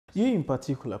You in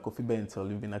particular, Kofi Bentil,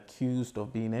 you've been accused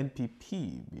of being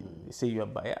NPP. You say you are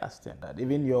biased and that.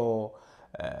 Even your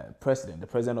president, the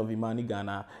president of Imani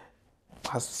Ghana,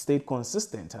 has stayed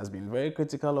consistent, has been very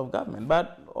critical of government.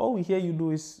 But all we hear you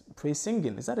do is praise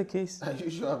singing. Is that the case? Are you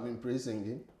sure I've been praise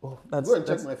singing? Oh, Go and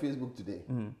check my Facebook today.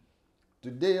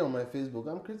 Today on my Facebook,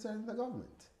 I'm criticizing the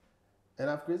government. And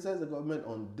I've criticized the government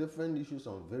on different issues,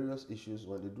 on various issues.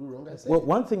 When they do wrong, I say well,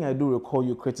 one thing I do recall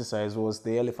you criticize was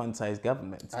the elephant-sized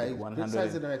government. I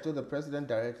criticized it and I told the president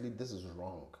directly, this is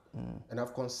wrong. And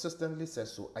I've consistently said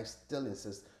so. I still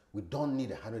insist we don't need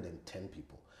 110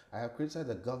 people. I have criticized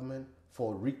the government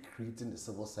for recreating the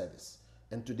civil service.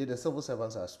 And today the civil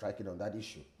servants are striking on that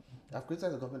issue. I've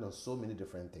criticized the government on so many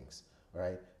different things,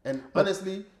 right? And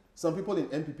honestly, some people in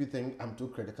MPP think I'm too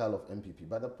critical of MPP.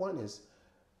 But the point is,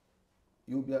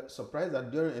 you'll be surprised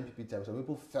that during MPP time, some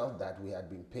people felt that we had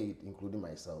been paid, including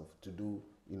myself, to do,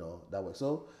 that work.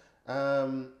 So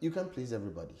you can please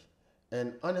everybody.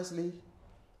 And honestly,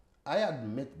 I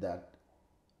admit that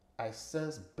I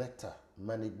sense better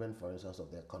management, for instance, of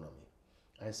the economy.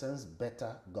 I sense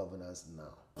better governance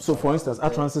now. So, for instance,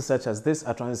 utterances such as this,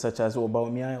 utterances such as, oh,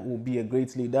 Bawumia will be a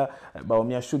great leader,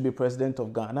 Bawumia should be president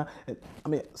of Ghana. I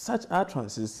mean, such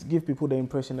utterances give people the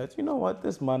impression that, you know what,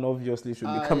 this man obviously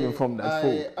should be coming from that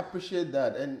fold. I appreciate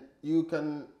that. And you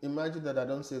can imagine that I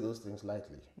don't say those things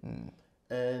lightly.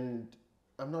 And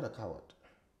I'm not a coward.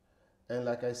 And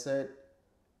like I said,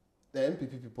 the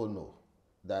MPP people know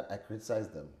that I criticize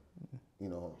them,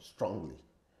 strongly.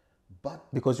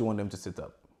 But because you want them to sit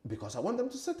up. Because I want them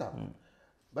to sit up.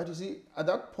 But you see, at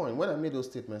that point, when I made those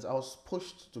statements, I was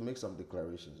pushed to make some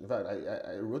declarations. In fact,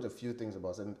 I wrote a few things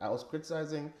about it. And I was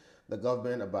criticizing the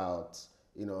government about,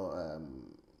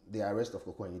 the arrest of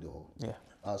Koko Nyidoho. Yeah.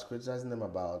 I was criticizing them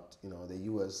about, the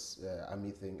U.S.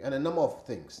 Army thing and a number of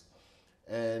things.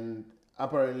 And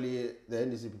apparently, the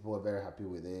NDC people were very happy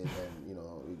with it. And,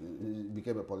 it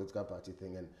became a political party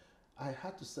thing. And I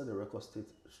had to set the record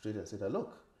straight and say that,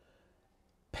 look,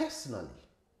 personally,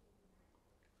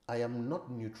 I am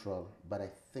not neutral, but I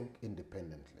think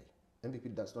independently.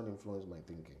 MPP does not influence my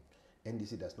thinking.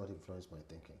 NDC does not influence my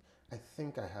thinking. I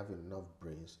think I have enough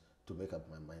brains to make up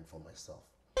my mind for myself.